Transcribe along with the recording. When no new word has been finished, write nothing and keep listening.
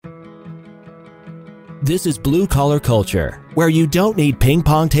This is Blue Collar Culture, where you don't need ping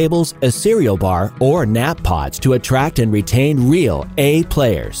pong tables, a cereal bar, or nap pods to attract and retain real A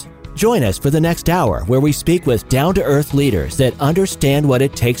players. Join us for the next hour where we speak with down-to-earth leaders that understand what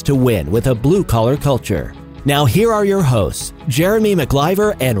it takes to win with a blue collar culture. Now here are your hosts, Jeremy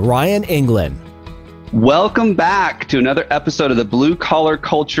McIver and Ryan England. Welcome back to another episode of the Blue Collar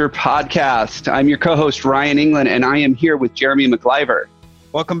Culture Podcast. I'm your co-host, Ryan England, and I am here with Jeremy McIver.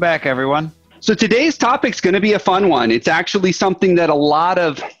 Welcome back, everyone. So today's topic is going to be a fun one. It's actually something that a lot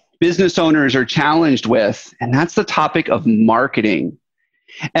of business owners are challenged with, and that's the topic of marketing.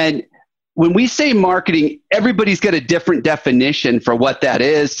 And when we say marketing, everybody's got a different definition for what that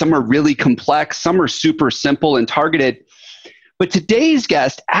is. Some are really complex, some are super simple and targeted. But today's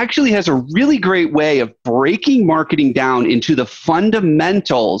guest actually has a really great way of breaking marketing down into the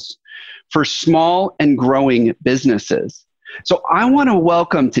fundamentals for small and growing businesses. So I want to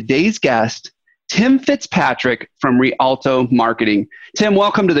welcome today's guest, Tim Fitzpatrick from Rialto Marketing. Tim,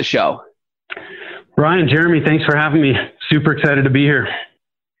 welcome to the show. Ryan, Jeremy, thanks for having me. Super excited to be here.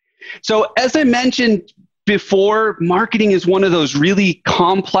 So as I mentioned before, marketing is one of those really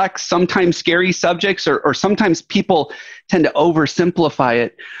complex, sometimes scary subjects, or sometimes people tend to oversimplify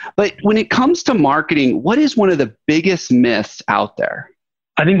it. But when it comes to marketing, what is one of the biggest myths out there?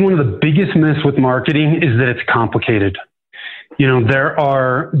 I think one of the biggest myths with marketing is that it's complicated. You know, there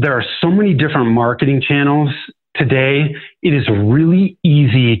are so many different marketing channels today. It is really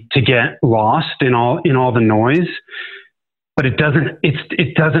easy to get lost in all the noise, but it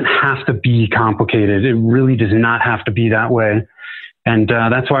doesn't have to be complicated. It really does not have to be that way. And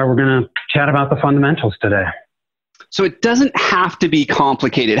that's why we're going to chat about the fundamentals today. So it doesn't have to be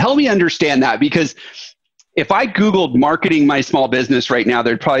complicated. Help me understand that, because if I Googled marketing my small business right now,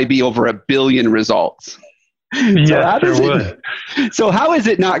 there'd probably be over 1 billion results. Yes, there would. So how is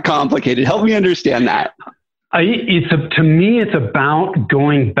it not complicated? Help me understand that. To me, it's about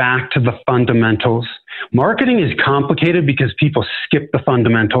going back to the fundamentals. Marketing is complicated because people skip the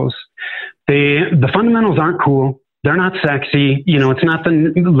fundamentals. The fundamentals aren't cool. They're not sexy. You know, it's not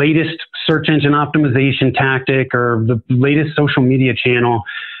the latest search engine optimization tactic or the latest social media channel.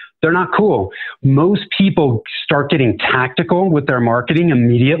 They're not cool. Most people start getting tactical with their marketing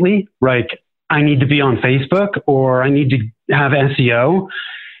immediately. Like, I need to be on Facebook or I need to have SEO.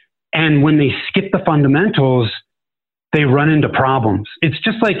 And when they skip the fundamentals, they run into problems. It's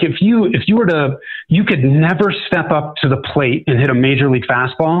just like if you could never step up to the plate and hit a major league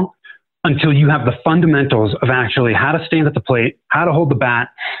fastball until you have the fundamentals of actually how to stand at the plate, how to hold the bat,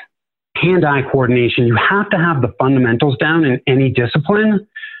 hand-eye coordination. You have to have the fundamentals down in any discipline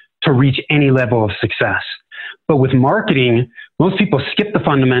to reach any level of success. But with marketing, most people skip the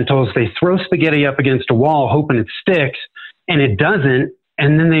fundamentals. They throw spaghetti up against a wall, hoping it sticks, and it doesn't.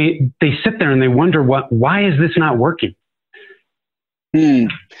 And then they sit there and they wonder, why is this not working?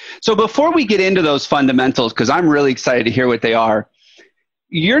 So before we get into those fundamentals, because I'm really excited to hear what they are,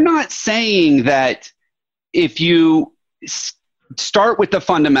 you're not saying that if you start with the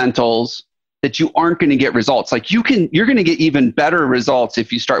fundamentals that you aren't going to get results. Like you're going to get even better results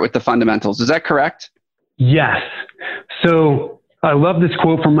if you start with the fundamentals. Is that correct? Yes. So I love this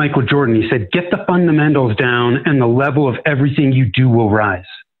quote from Michael Jordan. He said, get the fundamentals down and the level of everything you do will rise.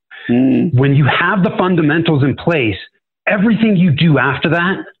 When you have the fundamentals in place, everything you do after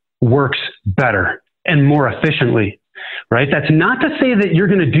that works better and more efficiently, right? That's not to say that you're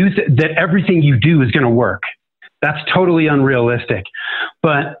going to do that everything you do is going to work. That's totally unrealistic.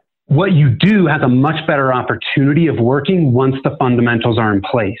 But what you do has a much better opportunity of working once the fundamentals are in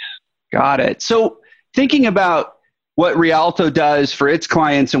place. Got it. So thinking about what Rialto does for its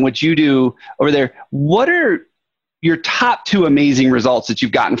clients and what you do over there, what are your top 2 amazing results that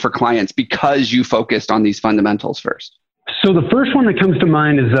you've gotten for clients because you focused on these fundamentals first? So the first one that comes to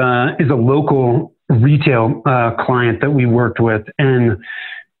mind is a local retail client that we worked with, and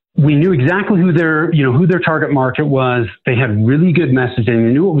we knew exactly who their target market was. They had really good messaging.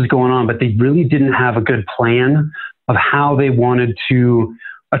 They knew what was going on, but they really didn't have a good plan of how they wanted to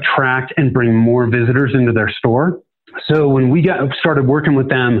attract and bring more visitors into their store. So when we started working with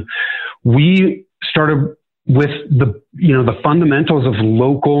them, we started with the fundamentals of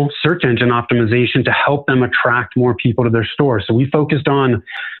local search engine optimization to help them attract more people to their store. So we focused on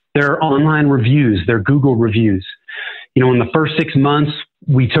their online reviews, their Google reviews. You know, in the first 6 months,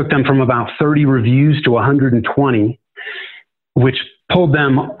 we took them from about 30 reviews to 120, which pulled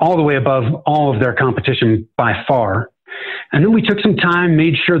them all the way above all of their competition by far. And then we took some time,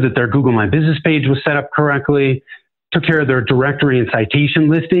 made sure that their Google My Business page was set up correctly, took care of their directory and citation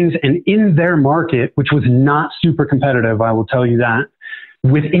listings. And in their market, which was not super competitive, I will tell you that,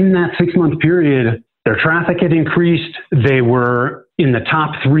 within that 6-month period, Their traffic had increased. They were in the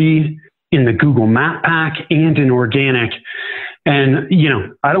top 3 in the Google Map Pack and in organic. And,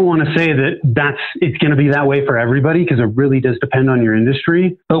 I don't want to say that it's going to be that way for everybody, because it really does depend on your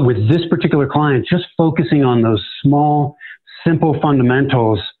industry. But with this particular client, just focusing on those small, simple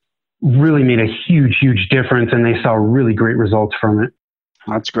fundamentals really made a huge, huge difference. And they saw really great results from it.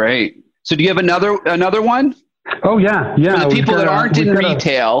 That's great. So do you have another one? Oh, yeah. For the people that aren't in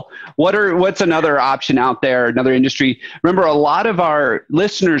retail, what's another option out there, another industry? Remember, a lot of our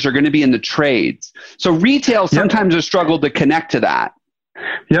listeners are going to be in the trades. So retail sometimes has struggled to connect to that.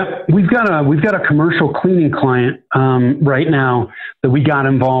 Yep. We've got a commercial cleaning client right now that we got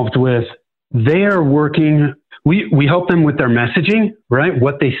involved with. They are working, we help them with their messaging, right?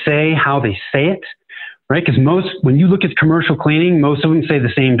 What they say, how they say it, right? Because when you look at commercial cleaning, most of them say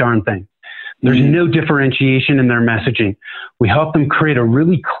the same darn thing. There's no differentiation in their messaging. We helped them create a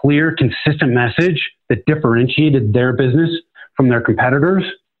really clear, consistent message that differentiated their business from their competitors.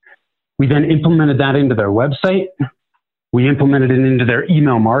 We then implemented that into their website. We implemented it into their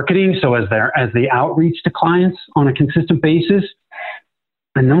email marketing, so as they outreach to clients on a consistent basis.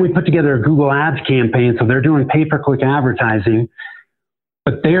 And then we put together a Google Ads campaign, so they're doing pay-per-click advertising,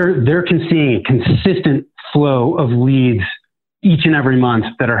 but they're seeing a consistent flow of leads each and every month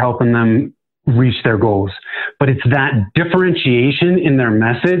that are helping them reach their goals. But it's that differentiation in their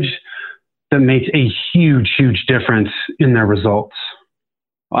message that makes a huge, huge difference in their results.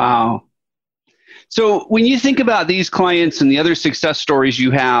 Wow. So when you think about these clients and the other success stories you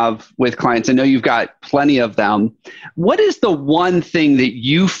have with clients, I know you've got plenty of them. What is the one thing that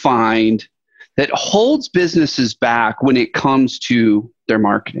you find that holds businesses back when it comes to their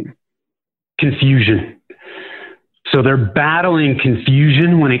marketing? Confusion. So they're battling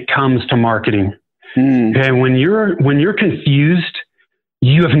confusion when it comes to marketing. Okay, when you're confused,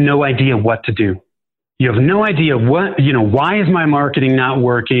 you have no idea what to do. You have no idea why is my marketing not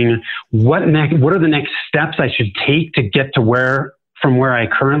working? What are the next steps I should take to get to from where I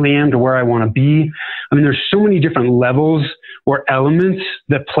currently am to where I want to be? I mean, there's so many different levels or elements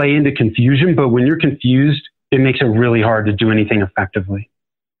that play into confusion, but when you're confused, it makes it really hard to do anything effectively.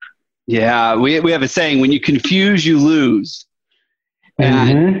 Yeah, we have a saying, when you confuse, you lose.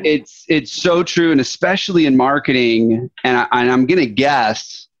 And it's so true, and especially in marketing, and I'm going to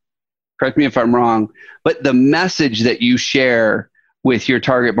guess, correct me if I'm wrong, but the message that you share with your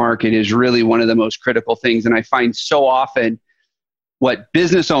target market is really one of the most critical things. And I find so often what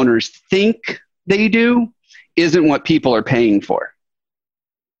business owners think they do isn't what people are paying for.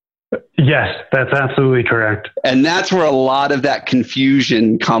 Yes, that's absolutely correct. And that's where a lot of that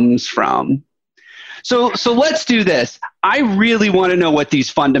confusion comes from. So let's do this. I really want to know what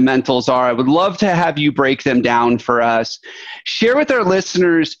these fundamentals are. I would love to have you break them down for us. Share with our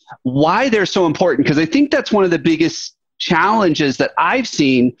listeners why they're so important, because I think that's one of the biggest challenges that I've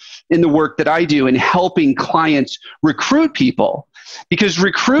seen in the work that I do in helping clients recruit people. Because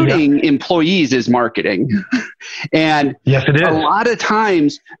recruiting employees is marketing. And yes, it is. A lot of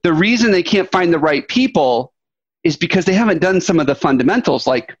times, the reason they can't find the right people is because they haven't done some of the fundamentals,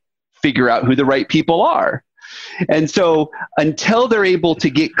 like figure out who the right people are. And so until they're able to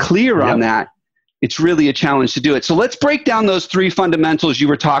get clear on that, it's really a challenge to do it. So let's break down those 3 fundamentals you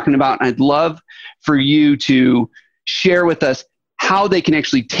were talking about. And I'd love for you to share with us how they can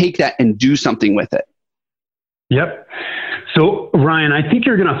actually take that and do something with it. Yep. So, Ryan, I think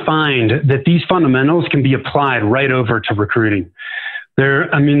you're going to find that these fundamentals can be applied right over to recruiting. They're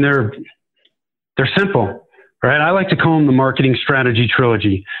simple, right? I like to call them the marketing strategy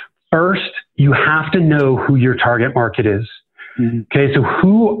trilogy. First, you have to know who your target market is. Okay, so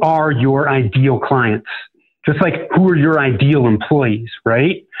who are your ideal clients? Just like who are your ideal employees,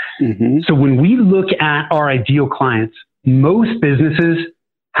 right? So when we look at our ideal clients, most businesses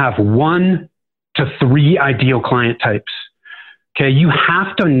have 1 to 3 ideal client types. Okay, you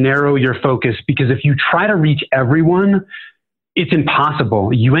have to narrow your focus, because if you try to reach everyone, it's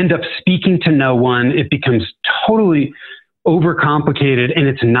impossible. You end up speaking to no one. It becomes totally overcomplicated and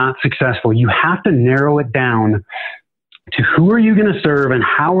it's not successful. You have to narrow it down to who are you going to serve and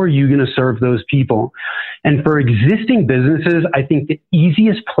how are you going to serve those people. And for existing businesses, I think the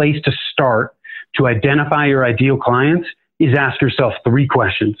easiest place to start to identify your ideal clients is ask yourself 3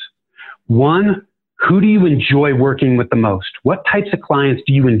 questions. 1, who do you enjoy working with the most? What types of clients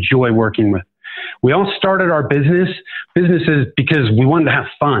do you enjoy working with? We all started our businesses because we wanted to have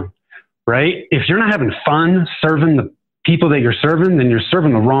fun, right? If you're not having fun serving the people that you're serving, then you're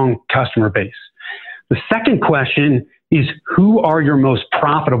serving the wrong customer base. The second question is, who are your most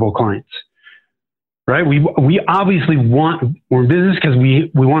profitable clients? right? We obviously we're in business because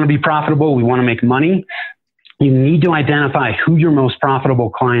we want to be profitable. We want to make money. You need to identify who your most profitable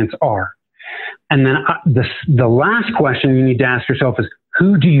clients are. And then the last question you need to ask yourself is,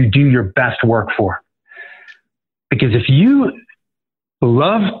 who do you do your best work for? Because if you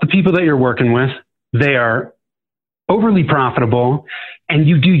love the people that you're working with, they are overly profitable, and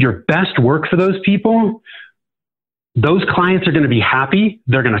you do your best work for those people, those clients are going to be happy.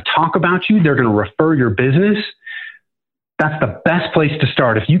 They're going to talk about you. They're going to refer your business. That's the best place to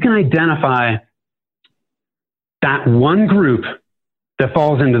start. If you can identify that one group that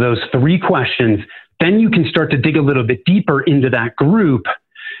falls into those three questions, then you can start to dig a little bit deeper into that group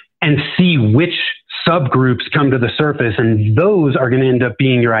and see which subgroups come to the surface. And those are going to end up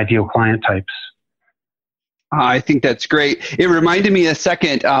being your ideal client types. I think that's great. It reminded me a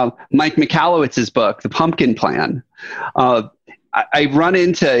second, Mike Michalowicz's book, The Pumpkin Plan. I run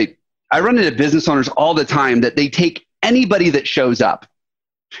into business owners all the time that they take anybody that shows up.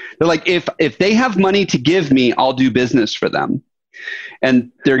 They're like, if they have money to give me, I'll do business for them.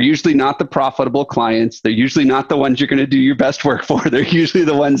 And they're usually not the profitable clients. They're usually not the ones you're going to do your best work for. They're usually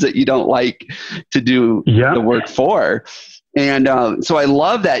the ones that you don't like to do the work for. And so I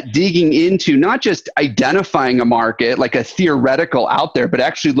love that, digging into not just identifying a market, like a theoretical out there, but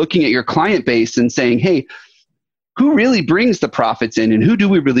actually looking at your client base and saying, hey, who really brings the profits in, and who do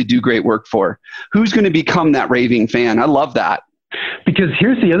we really do great work for? Who's going to become that raving fan? I love that. Because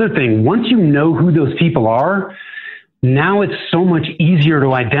here's the other thing. Once you know who those people are, now it's so much easier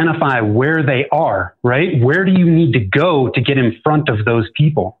to identify where they are, right? Where do you need to go to get in front of those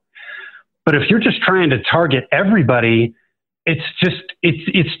people? But if you're just trying to target everybody, it's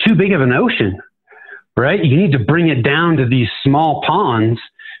too big of an ocean, right? You need to bring it down to these small ponds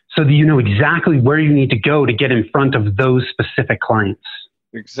so that you know exactly where you need to go to get in front of those specific clients.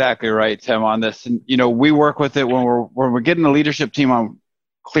 Exactly right, Tim, on this. And, we work with it when we're getting the leadership team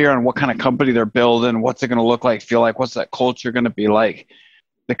clear on what kind of company they're building, what's it going to look like, feel like, what's that culture going to be like.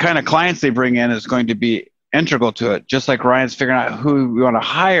 The kind of clients they bring in is going to be integral to it. Just like Ryan's figuring out who we want to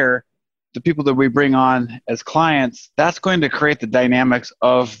hire, the people that we bring on as clients, that's going to create the dynamics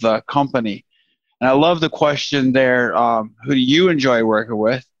of the company. And I love the question there, who do you enjoy working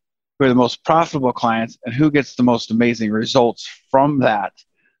with? Who are the most profitable clients, and who gets the most amazing results from that?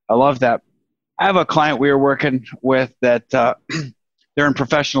 I love that. I have a client we are working with that they're in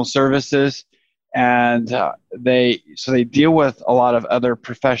professional services, and they deal with a lot of other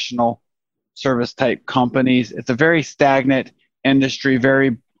professional service type companies. It's a very stagnant industry,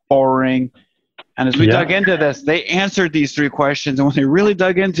 very boring. And as we dug into this, they answered these three questions. And when they really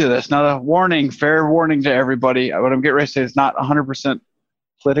dug into this, now the warning, fair warning to everybody, what I'm getting ready to say is not 100%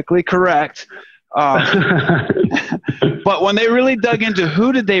 politically correct. But when they really dug into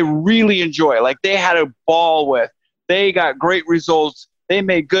who did they really enjoy, like they had a ball with, they got great results, they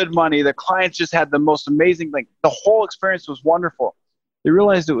made good money, the clients just had the most amazing, like the whole experience was wonderful. They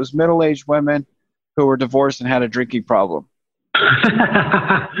realized it was middle-aged women who were divorced and had a drinking problem.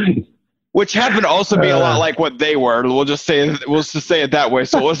 Which happened to also be a lot like what they were. We'll just say it that way.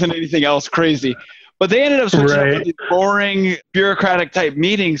 So it wasn't anything else crazy. But they ended up switching up from these boring bureaucratic type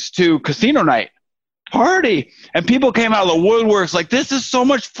meetings to casino night party. And people came out of the woodworks like, this is so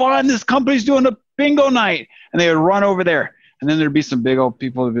much fun. This company's doing a bingo night. And they would run over there. And then there'd be some big old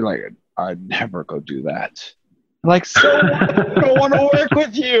people who'd be like, I'd never go do that. Like, so I don't want to work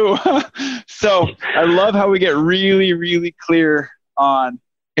with you. So I love how we get really, really clear on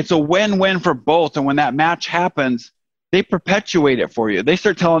it's a win-win for both. And when that match happens, they perpetuate it for you. They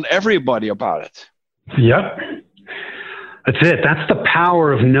start telling everybody about it. Yep. That's it. That's the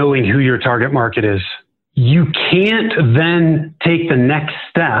power of knowing who your target market is. You can't then take the next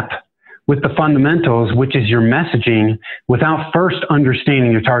step with the fundamentals, which is your messaging, without first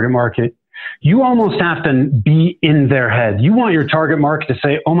understanding your target market. You almost have to be in their head. You want your target market to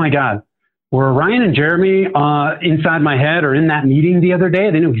say, oh my God, were Ryan and Jeremy inside my head or in that meeting the other day?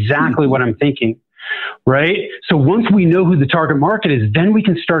 They know exactly what I'm thinking, right? So once we know who the target market is, then we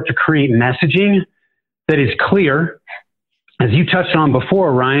can start to create messaging that is clear. As you touched on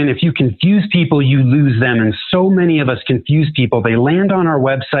before, Ryan, if you confuse people, you lose them. And so many of us confuse people. They land on our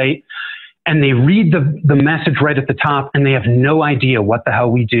website and they read the message right at the top and they have no idea what the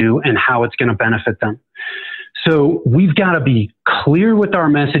hell we do and how it's going to benefit them. So we've got to be clear with our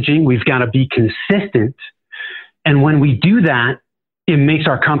messaging. We've got to be consistent. And when we do that, it makes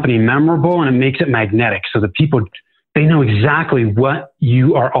our company memorable and it makes it magnetic. So that people, they know exactly what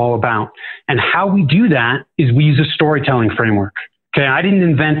you are all about. And how we do that is we use a storytelling framework. Okay. I didn't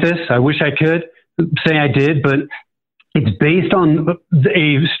invent this. I wish I could say I did, but It's based on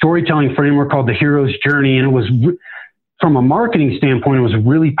a storytelling framework called the Hero's Journey. And it was, from a marketing standpoint, it was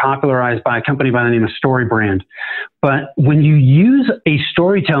really popularized by a company by the name of StoryBrand. But when you use a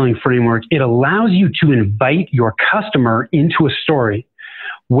storytelling framework, it allows you to invite your customer into a story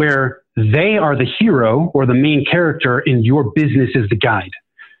where they are the hero or the main character and your business is the guide.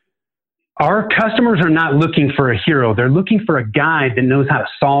 Our customers are not looking for a hero. They're looking for a guide that knows how to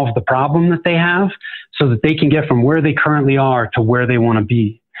solve the problem that they have so that they can get from where they currently are to where they want to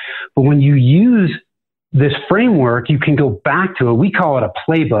be. But when you use this framework, you can go back to it. We call it a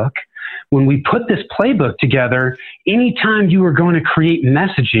playbook. When we put this playbook together, anytime you are going to create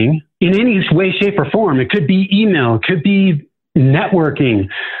messaging in any way, shape, or form, it could be email, it could be networking,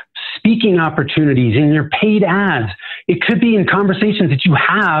 speaking opportunities, in your paid ads, it could be in conversations that you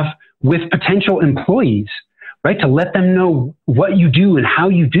have with potential employees, right? To let them know what you do and how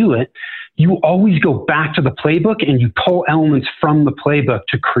you do it. You always go back to the playbook and you pull elements from the playbook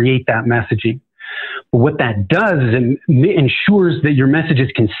to create that messaging. But what that does is it ensures that your message is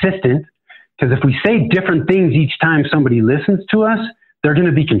consistent, because if we say different things each time somebody listens to us, they're going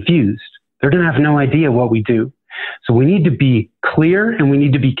to be confused. They're going to have no idea what we do. So we need to be clear and we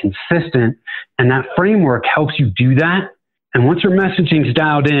need to be consistent. And that framework helps you do that. And once your messaging's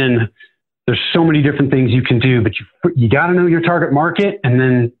dialed in, there's so many different things you can do, but you got to know your target market, and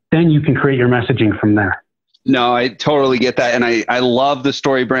then you can create your messaging from there. No, I totally get that. And I love the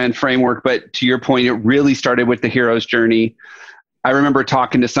StoryBrand framework, but to your point, it really started with the Hero's Journey. I remember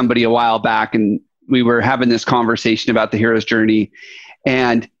talking to somebody a while back and we were having this conversation about the Hero's Journey.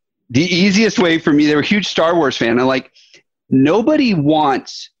 And the easiest way for me, they were a huge Star Wars fan. I'm like, nobody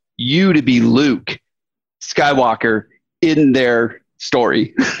wants you to be Luke Skywalker in their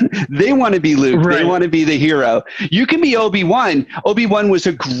story. They want to be Luke. Right. They want to be the hero. You can be Obi-Wan. Obi-Wan was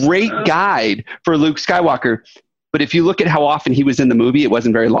a great guide for Luke Skywalker. But if you look at how often he was in the movie, it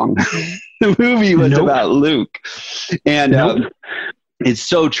wasn't very long. The movie was about Luke. And it's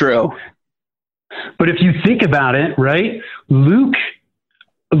so true. But if you think about it, right, Luke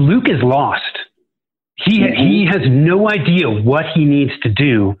is lost. He has no idea what he needs to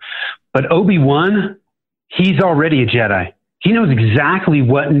do. But Obi-Wan, he's already a Jedi. He knows exactly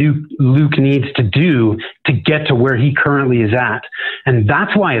what Luke needs to do to get to where he currently is at. And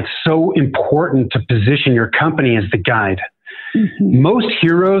that's why it's so important to position your company as the guide. Mm-hmm. Most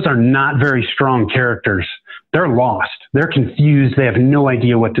heroes are not very strong characters. They're lost. They're confused. They have no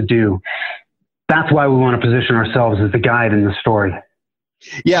idea what to do. That's why we want to position ourselves as the guide in the story.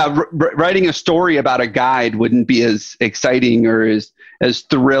 Yeah, writing a story about a guide wouldn't be as exciting or as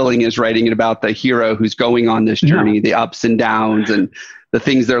thrilling as writing it about the hero who's going on this journey, the ups and downs and the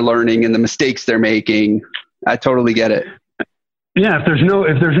things they're learning and the mistakes they're making. I totally get it. Yeah, if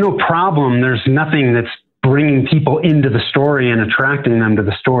there's no problem, there's nothing that's bringing people into the story and attracting them to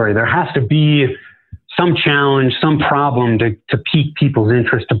the story. There has to be some challenge, some problem to pique people's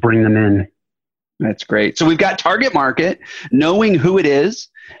interest to bring them in. That's great. So we've got target market, knowing who it is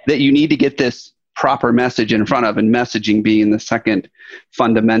that you need to get this proper message in front of, and messaging being the second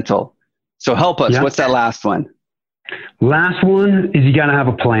fundamental. So help us. Yep. What's that last one? Last one is you got to have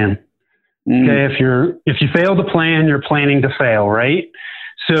a plan. Okay. If you fail to plan, you're planning to fail, right?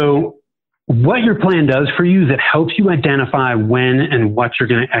 So what your plan does for you is it helps you identify when and what you're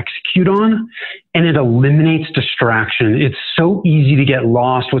going to execute on, and it eliminates distraction. It's so easy to get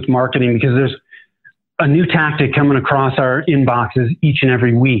lost with marketing because there's a new tactic coming across our inboxes each and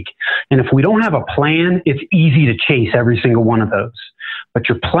every week. And if we don't have a plan, it's easy to chase every single one of those. But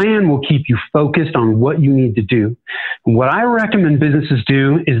your plan will keep you focused on what you need to do. And what I recommend businesses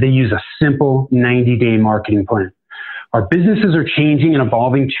do is they use a simple 90-day marketing plan. Our businesses are changing and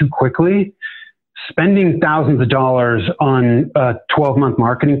evolving too quickly. Spending thousands of dollars on a 12-month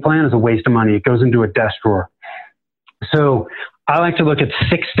marketing plan is a waste of money. It goes into a desk drawer. So I like to look at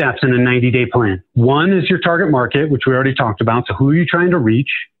 6 steps in a 90-day plan. One is your target market, which we already talked about. So who are you trying to reach?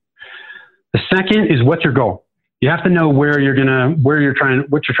 The second is what's your goal? You have to know what you're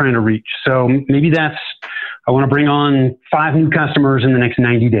trying to reach. So maybe that's, I want to bring on 5 new customers in the next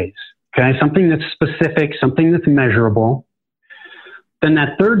 90 days. Okay. Something that's specific, something that's measurable. Then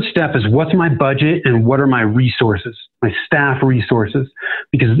that third step is what's my budget and what are my resources, my staff resources,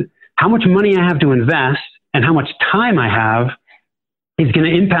 because how much money I have to invest and how much time I have is going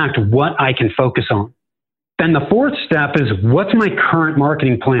to impact what I can focus on. Then the fourth step is what's my current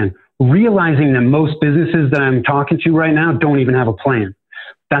marketing plan? Realizing that most businesses that I'm talking to right now don't even have a plan.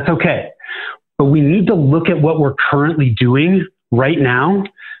 That's okay. But we need to look at what we're currently doing right now.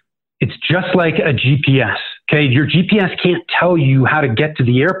 It's just like a GPS. Okay, your GPS can't tell you how to get to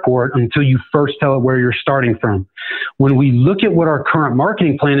the airport until you first tell it where you're starting from. When we look at what our current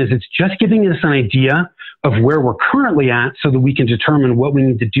marketing plan is, it's just giving us an idea of where we're currently at so that we can determine what we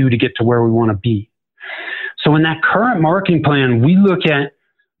need to do to get to where we want to be. So in that current marketing plan, we look at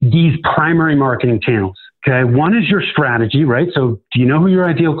these primary marketing channels. Okay, one is your strategy, right? So do you know who your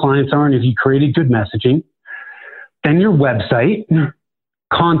ideal clients are and have you created good messaging? Then your website.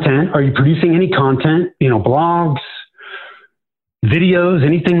 Content, are you producing any content, blogs, videos,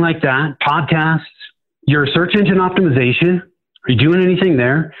 anything like that, podcasts, your search engine optimization, are you doing anything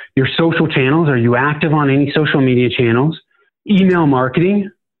there? Your social channels, are you active on any social media channels? Email marketing,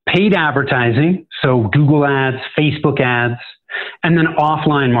 paid advertising, so Google ads, Facebook ads, and then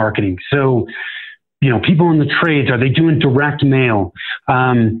offline marketing. So, people in the trades, are they doing direct mail,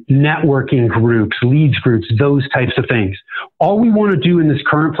 networking groups, leads groups, those types of things? All we want to do in this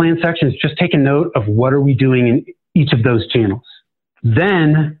current plan section is just take a note of what are we doing in each of those channels.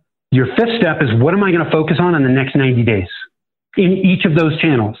 Then your fifth step is what am I going to focus on in the next 90 days in each of those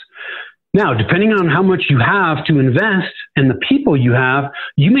channels? Now, depending on how much you have to invest and the people you have,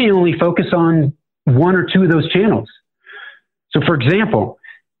 you may only focus on one or two of those channels. So for example,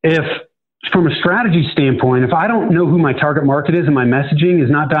 if from a strategy standpoint, if I don't know who my target market is and my messaging is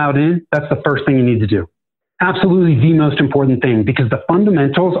not dialed in, that's the first thing you need to do. Absolutely the most important thing, because the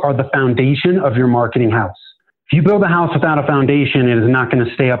fundamentals are the foundation of your marketing house. If you build a house without a foundation, it is not going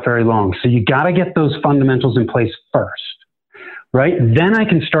to stay up very long. So you got to get those fundamentals in place first, right? Then I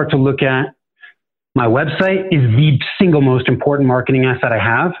can start to look at my website is the single most important marketing asset I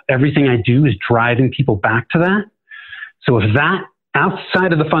have. Everything I do is driving people back to that. So if that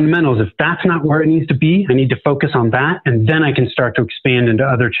outside of the fundamentals, if that's not where it needs to be, I need to focus on that, and then I can start to expand into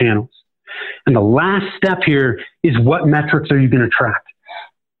other channels. And the last step here is what metrics are you going to track?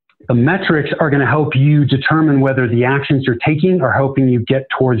 The metrics are going to help you determine whether the actions you're taking are helping you get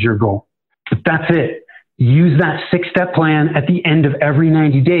towards your goal. But that's it. Use that 6-step plan. At the end of every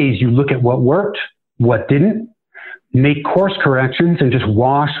 90 days, you look at what worked, what didn't, make course corrections, and just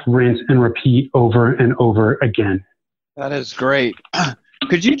wash, rinse, and repeat over and over again. That is great.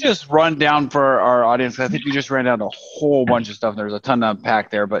 Could you just run down for our audience? I think you just ran down a whole bunch of stuff. There's a ton to unpack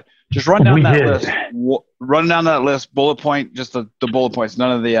there, but just run down that list. Run down that list, bullet point, just the bullet points,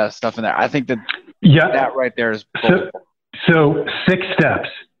 none of the stuff in there. I think that right there is bullet. So 6 steps.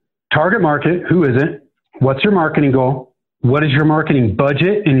 Target market, who is it? What's your marketing goal? What is your marketing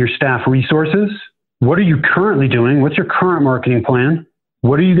budget and your staff resources? What are you currently doing? What's your current marketing plan?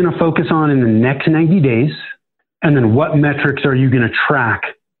 What are you going to focus on in the next 90 days? And then what metrics are you going to track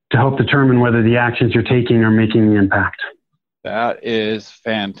to help determine whether the actions you're taking are making the impact? That is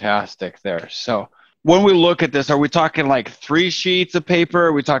fantastic there. So when we look at this, are we talking like 3 sheets of paper?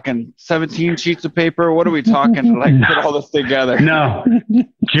 Are we talking 17 sheets of paper? What are we talking to put all this together? No,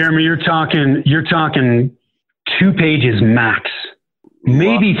 Jeremy, you're talking 2 pages max,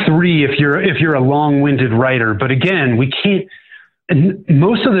 maybe 3 if you're a long-winded writer. But again, we can't. And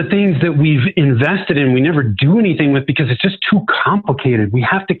most of the things that we've invested in, we never do anything with because it's just too complicated. We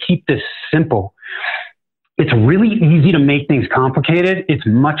have to keep this simple. It's really easy to make things complicated. It's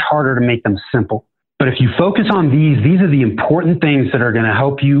much harder to make them simple. But if you focus on these are the important things that are going to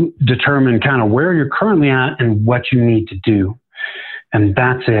help you determine kind of where you're currently at and what you need to do. And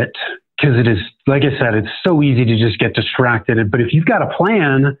that's it. Because it is, like I said, it's so easy to just get distracted. But if you've got a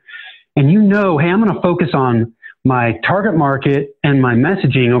plan and you know, hey, I'm going to focus on my target market and my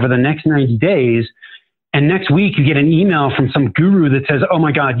messaging over the next 90 days. And next week you get an email from some guru that says, oh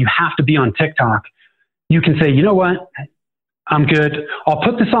my God, you have to be on TikTok. You can say, you know what? I'm good. I'll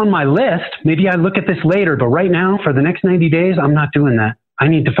put this on my list. Maybe I look at this later, but right now for the next 90 days, I'm not doing that. I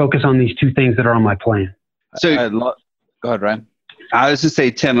need to focus on these 2 things that are on my plan. So go ahead, Ryan. I was to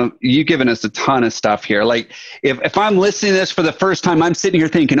say, Tim, you've given us a ton of stuff here. Like if I'm listening to this for the first time, I'm sitting here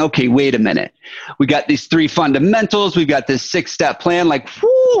thinking, okay, wait a minute. We got these 3 fundamentals. We've got this 6-step plan. Like,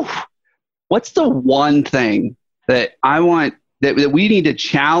 whew, what's the one thing that I want that we need to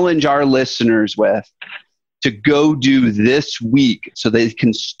challenge our listeners with to go do this week so they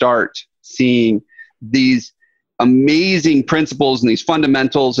can start seeing these amazing principles and these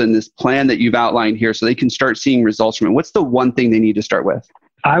fundamentals and this plan that you've outlined here so they can start seeing results from it? What's the one thing they need to start with?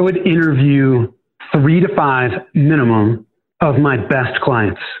 I would interview 3 to 5 minimum of my best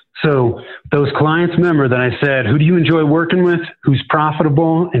clients. So those clients, remember that I said, who do you enjoy working with? Who's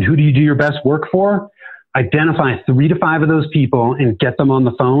profitable? And who do you do your best work for? Identify 3 to 5 of those people and get them on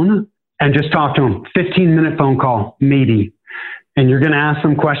the phone and just talk to them. 15-minute phone call, maybe. And you're going to ask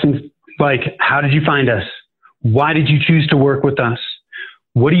them questions like, how did you find us? Why did you choose to work with us?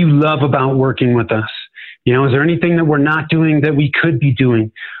 What do you love about working with us? Is there anything that we're not doing that we could be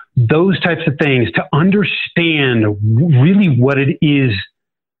doing? Those types of things, to understand really what it is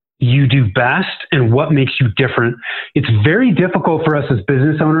you do best and what makes you different. It's very difficult for us as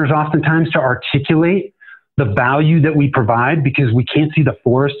business owners oftentimes to articulate the value that we provide because we can't see the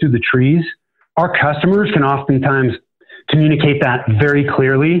forest through the trees. Our customers can oftentimes communicate that very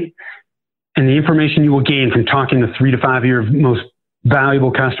clearly. And the information you will gain from talking to 3 to 5 of your most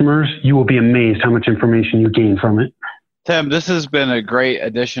valuable customers, you will be amazed how much information you gain from it. Tim, this has been a great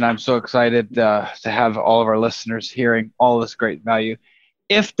addition. I'm so excited to have all of our listeners hearing all this great value.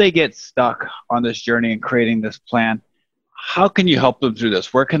 If they get stuck on this journey and creating this plan, how can you help them through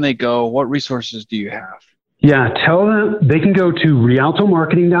this? Where can they go? What resources do you have? Yeah, tell them they can go to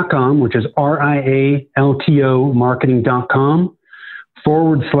rialtomarketing.com, which is RIALTO marketing.com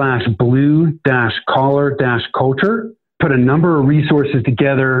 /blue-collar-culture. Put a number of resources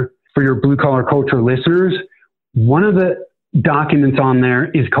together for your blue collar culture listeners. One of the documents on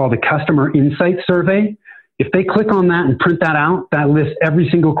there is called a customer insight survey. If they click on that and print that out, that lists every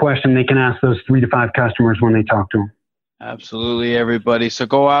single question they can ask those 3 to 5 customers when they talk to them. Absolutely, everybody. So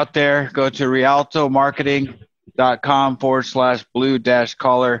go out there, go to rialtomarketing.com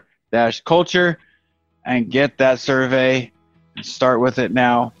 /blue-collar-culture and get that survey and start with it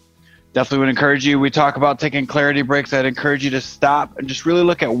now. Definitely would encourage you. We talk about taking clarity breaks. I'd encourage you to stop and just really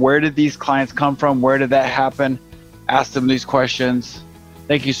look at where did these clients come from? Where did that happen? Ask them these questions.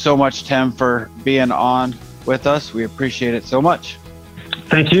 Thank you so much, Tim, for being on with us. We appreciate it so much.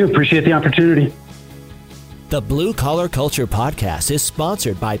 Thank you. Appreciate the opportunity. The Blue Collar Culture podcast is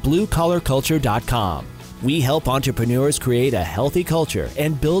sponsored by BlueCollarCulture.com. We help entrepreneurs create a healthy culture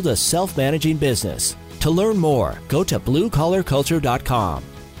and build a self-managing business. To learn more, go to BlueCollarCulture.com.